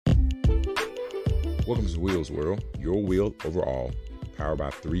Welcome to Wheels World, your wheel overall, powered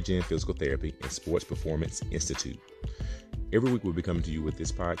by 3Gen Physical Therapy and Sports Performance Institute. Every week we'll be coming to you with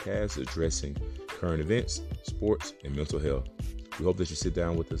this podcast addressing current events, sports, and mental health. We hope that you sit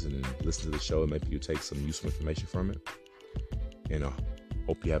down with us and listen to the show and maybe you take some useful information from it. And I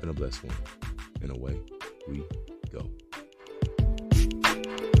hope you're having a blessed one. And away we go.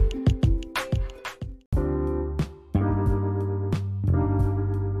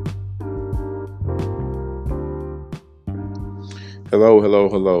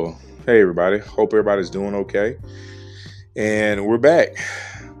 Hello. Hey, everybody. Hope everybody's doing okay. And we're back.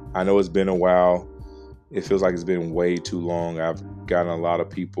 I know it's been a while. It feels like it's been way too long. I've gotten a lot of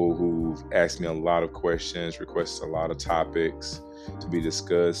people who've asked me a lot of questions, requested a lot of topics to be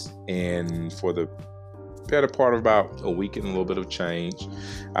discussed. And for the better part of about a week and a little bit of change,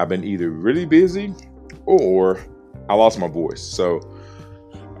 I've been either really busy or I lost my voice. So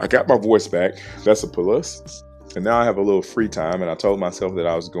I got my voice back. That's a plus. And now I have a little free time, and I told myself that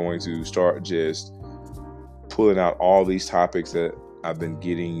I was going to start just pulling out all these topics that I've been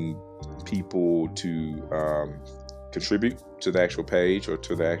getting people to contribute to the actual page or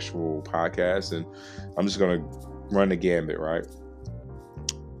to the actual podcast, and I'm just going to run the gambit, right?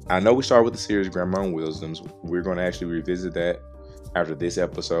 I know we started with the series Grandma and Wisdoms. We're going to actually revisit that after this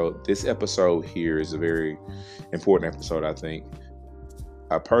episode. This episode here is a very important episode, I think.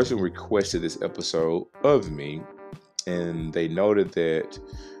 A person requested this episode of me, and they noted that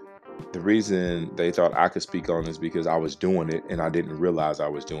the reason they thought I could speak on this because I was doing it and I didn't realize I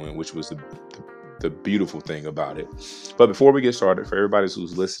was doing it, which was the beautiful thing about it. But before we get started, for everybody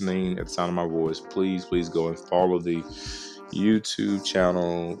who's listening at the sound of my voice, please go and follow the YouTube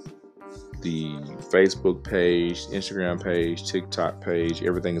channel, the Facebook page, Instagram page, TikTok page.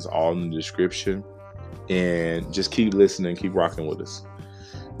 Everything is all in the description. And just keep listening, keep rocking with us.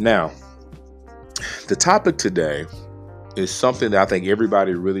 Now, the topic today is something that I think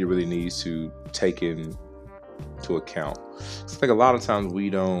everybody really needs to take into account. I think a lot of times we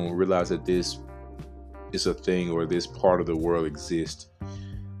don't realize that this is a thing or this part of the world exists.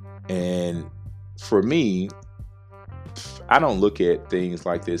 And for me, I don't look at things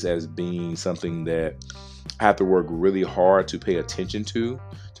like this as being something that I have to work really hard to pay attention to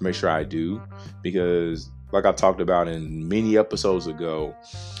make sure I do, because like I talked about in many episodes ago,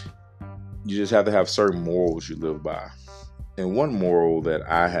 you just have to have certain morals you live by. And one moral that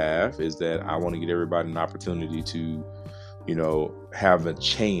I have is that I want to get everybody an opportunity to, have a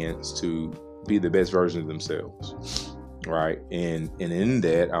chance to be the best version of themselves, right? And in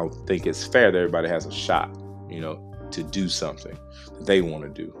that, I think it's fair that everybody has a shot, to do something that they want to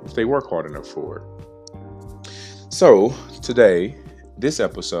do if they work hard enough for it. So today, this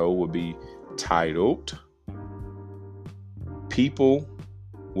episode will be titled People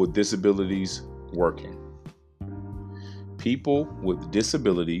with Disabilities Working. People with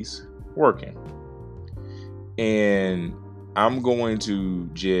Disabilities Working. And I'm going to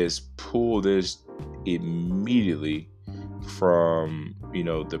just pull this immediately from,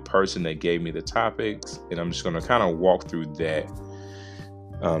 the person that gave me the topics. And I'm just going to kind of walk through that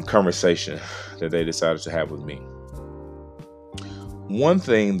conversation that they decided to have with me. One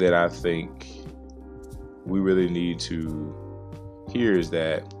thing that I think we really need to hear is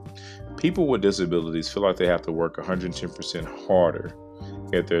that people with disabilities feel like they have to work 110% harder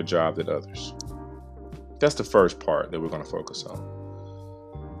at their job than others. That's the first part that we're going to focus on.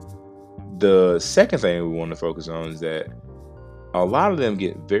 The second thing we want to focus on is that a lot of them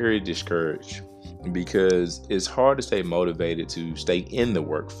get very discouraged because it's hard to stay motivated to stay in the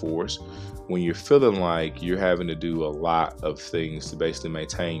workforce when you're feeling like you're having to do a lot of things to basically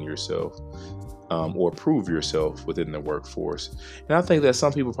maintain yourself or prove yourself within the workforce. And I think that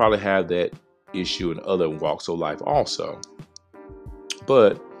some people probably have that issue in other walks of life also.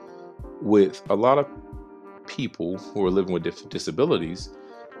 But with a lot of people who are living with disabilities,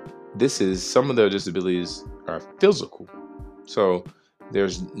 some of their disabilities are physical. So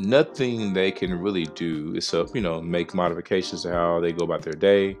there's nothing they can really do except, make modifications to how they go about their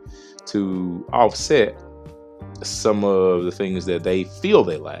day to offset some of the things that they feel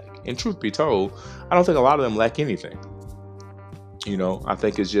they lack. And truth be told, I don't think a lot of them lack anything. I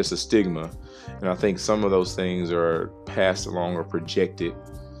think it's just a stigma. And I think some of those things are passed along or projected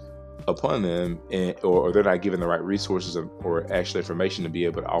upon them, or they're not given the right resources or actual information to be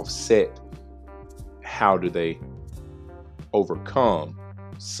able to offset how do they overcome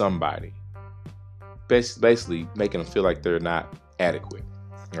somebody. Basically making them feel like they're not adequate.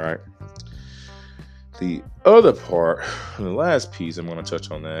 All right. The other part, the last piece I'm going to touch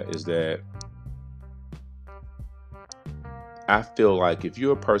on that is that I feel like if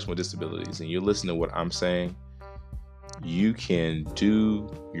you're a person with disabilities and you're listening to what I'm saying, you can do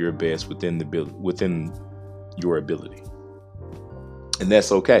your best within your ability, and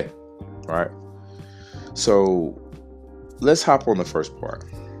that's okay, right? So let's hop on the first part.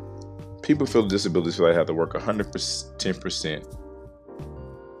 People feel disabilities feel they have to work 110%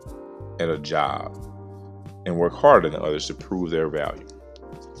 at a job and work harder than others to prove their value.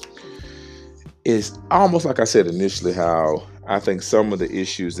 It's almost like I said initially, how I think some of the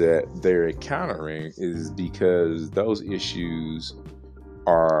issues that they're encountering is because those issues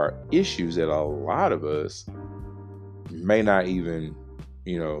are issues that a lot of us may not even,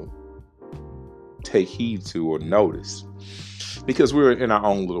 take heed to or notice, because we're in our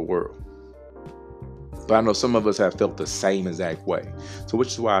own little world. But I know some of us have felt the same exact way. So which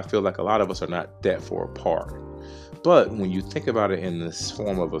is why I feel like a lot of us are not that far apart. But when you think about it in this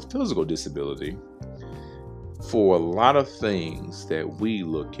form of a physical disability, for a lot of things that we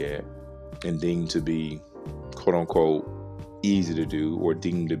look at and deem to be quote unquote easy to do, or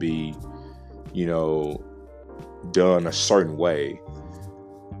deemed to be, done a certain way,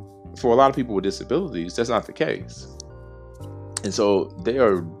 for a lot of people with disabilities, that's not the case. And so they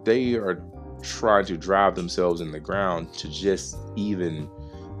are trying to drive themselves in the ground to just even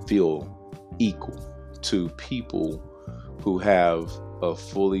feel equal to people who have a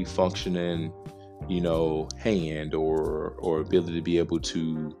fully functioning, hand or ability to be able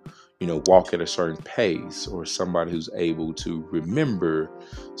to, walk at a certain pace, or somebody who's able to remember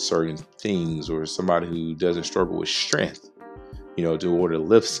certain things, or somebody who doesn't struggle with strength, to order to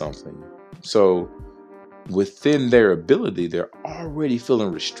lift something. So within their ability, they're already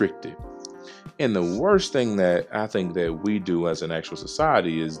feeling restricted. And the worst thing that I think that we do as an actual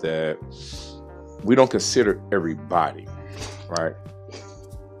society is that we don't consider everybody, right?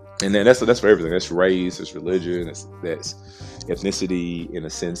 And then that's for everything. That's race, that's religion, that's ethnicity, in a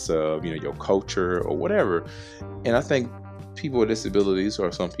sense of, your culture or whatever. And I think people with disabilities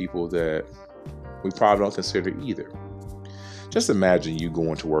are some people that we probably don't consider either. Just imagine you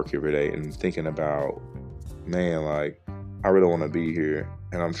going to work every day and thinking about, man, like, I really want to be here,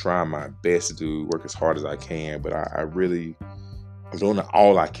 and I'm trying my best to work as hard as I can, but I'm doing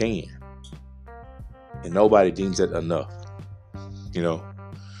all I can, and nobody deems that enough,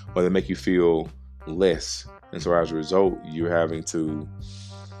 or they make you feel less. And so as a result, you're having to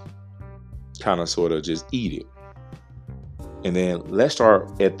kind of sort of just eat it. And then let's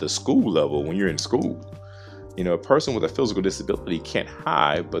start at the school level. When you're in school, a person with a physical disability can't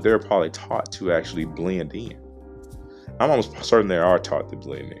hide, but they're probably taught to actually blend in. I'm almost certain they are taught to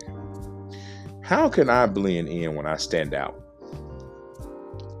blend in. How can I blend in when I stand out?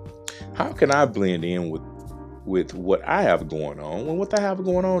 How can I blend in with what I have going on when what I have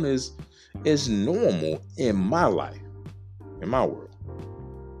going on is normal in my life, in my world?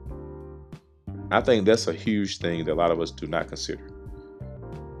 I think that's a huge thing that a lot of us do not consider.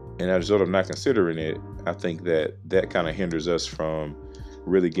 And as a result of not considering it, I think that kind of hinders us from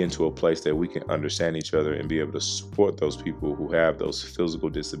really getting to a place that we can understand each other and be able to support those people who have those physical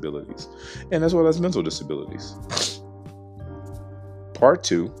disabilities, and as well as mental disabilities. Part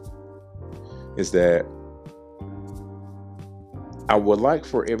 2 is that I would like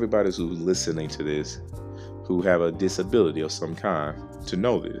for everybody who's listening to this, who have a disability of some kind, to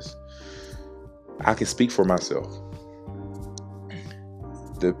know this. I can speak for myself.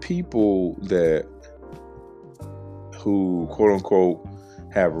 The people who quote unquote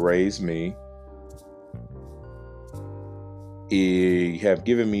have raised me have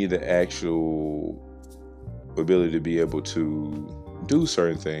given me the actual ability to be able to do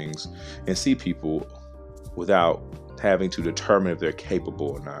certain things and see people without having to determine if they're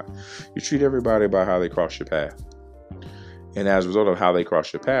capable or not. You treat everybody by how they cross your path. And as a result of how they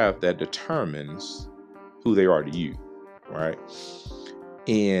cross your path, that determines who they are to you, right?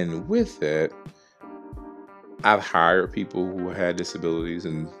 And with that, I've hired people who had disabilities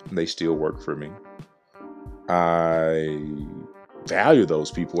and they still work for me. I value those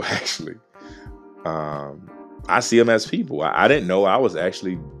people, actually. I see them as people. I didn't know I was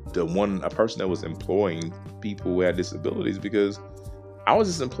actually a person that was employing people who had disabilities, because I was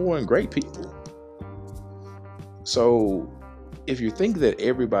just employing great people. So if you think that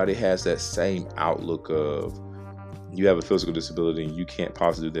everybody has that same outlook of you have a physical disability and you can't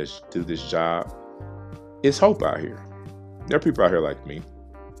possibly do this job, it's hope out here. There are people out here like me.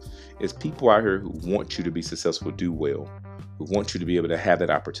 It's people out here who want you to be successful, do well, who want you to be able to have that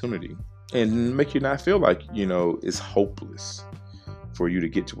opportunity and make you not feel like, it's hopeless for you to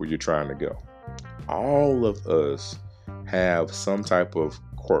get to where you're trying to go. All of us have some type of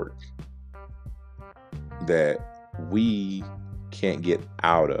quirk that we can't get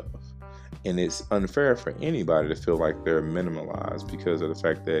out of. And it's unfair for anybody to feel like they're minimalized because of the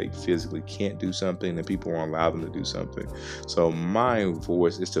fact that they physically can't do something and people won't allow them to do something. So my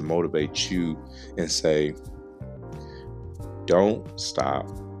voice is to motivate you and say, don't stop.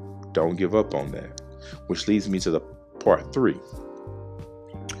 Don't give up on that. Which leads me to the part 3.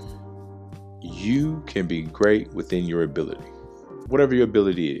 You can be great within your ability, whatever your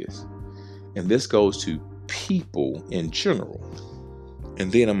ability is. And this goes to people in general.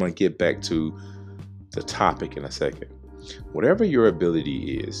 And then I'm going to get back to the topic in a second. Whatever your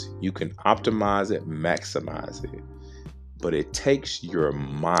ability is, you can optimize it, maximize it. But it takes your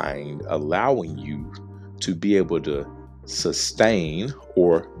mind allowing you to be able to sustain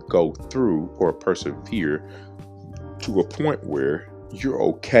or go through or persevere to a point where you're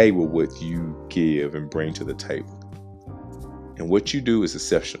okay with what you give and bring to the table. And what you do is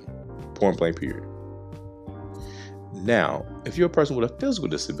exceptional. Point blank period. Now, if you're a person with a physical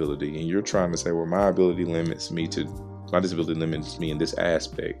disability and you're trying to say, well, my disability limits me in this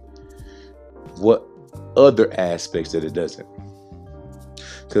aspect, what other aspects that it doesn't?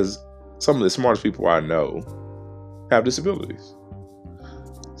 Because some of the smartest people I know have disabilities.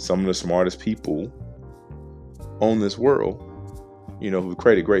 Some of the smartest people on this world, who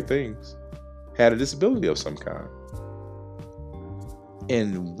created great things, had a disability of some kind.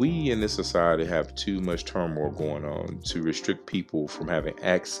 And we in this society have too much turmoil going on to restrict people from having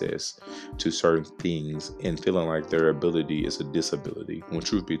access to certain things and feeling like their ability is a disability. When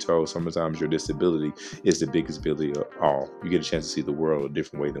truth be told, sometimes your disability is the biggest ability of all. You get a chance to see the world a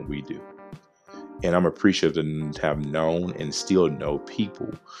different way than we do. And I'm appreciative to have known and still know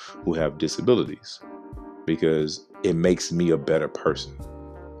people who have disabilities because it makes me a better person.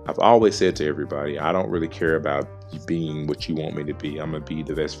 I've always said to everybody, I don't really care about being what you want me to be. I'm going to be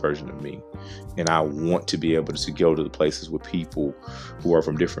the best version of me. And I want to be able to go to the places with people who are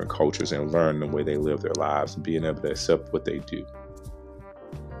from different cultures and learn the way they live their lives and being able to accept what they do.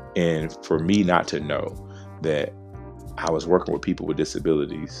 And for me not to know that I was working with people with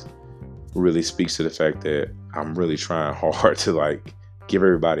disabilities really speaks to the fact that I'm really trying hard to give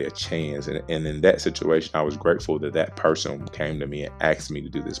everybody a chance. And in that situation, I was grateful that that person came to me and asked me to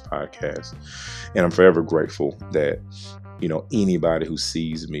do this podcast. And I'm forever grateful that, anybody who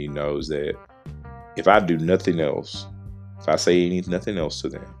sees me knows that if I do nothing else, if I say nothing else to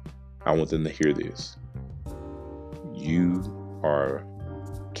them, I want them to hear this. You are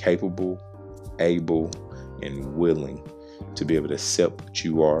capable, able, and willing to be able to accept what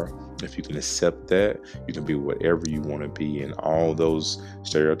you are. If you can accept that, you can be whatever you want to be. And all those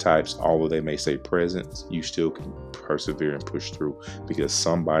stereotypes, although they may say presence, you still can persevere and push through because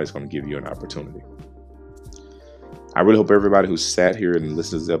somebody's going to give you an opportunity. I really hope everybody who sat here and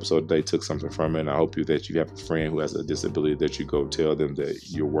listened to this episode today took something from it. And I hope that you have a friend who has a disability that you go tell them that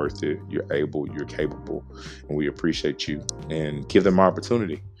you're worth it, you're able, you're capable, and we appreciate you. And give them an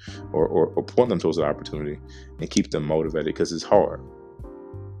opportunity or point them towards an opportunity and keep them motivated because it's hard.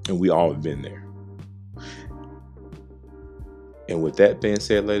 And we all have been there. And with that being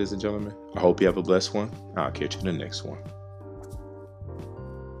said, ladies and gentlemen, I hope you have a blessed one. I'll catch you in the next one.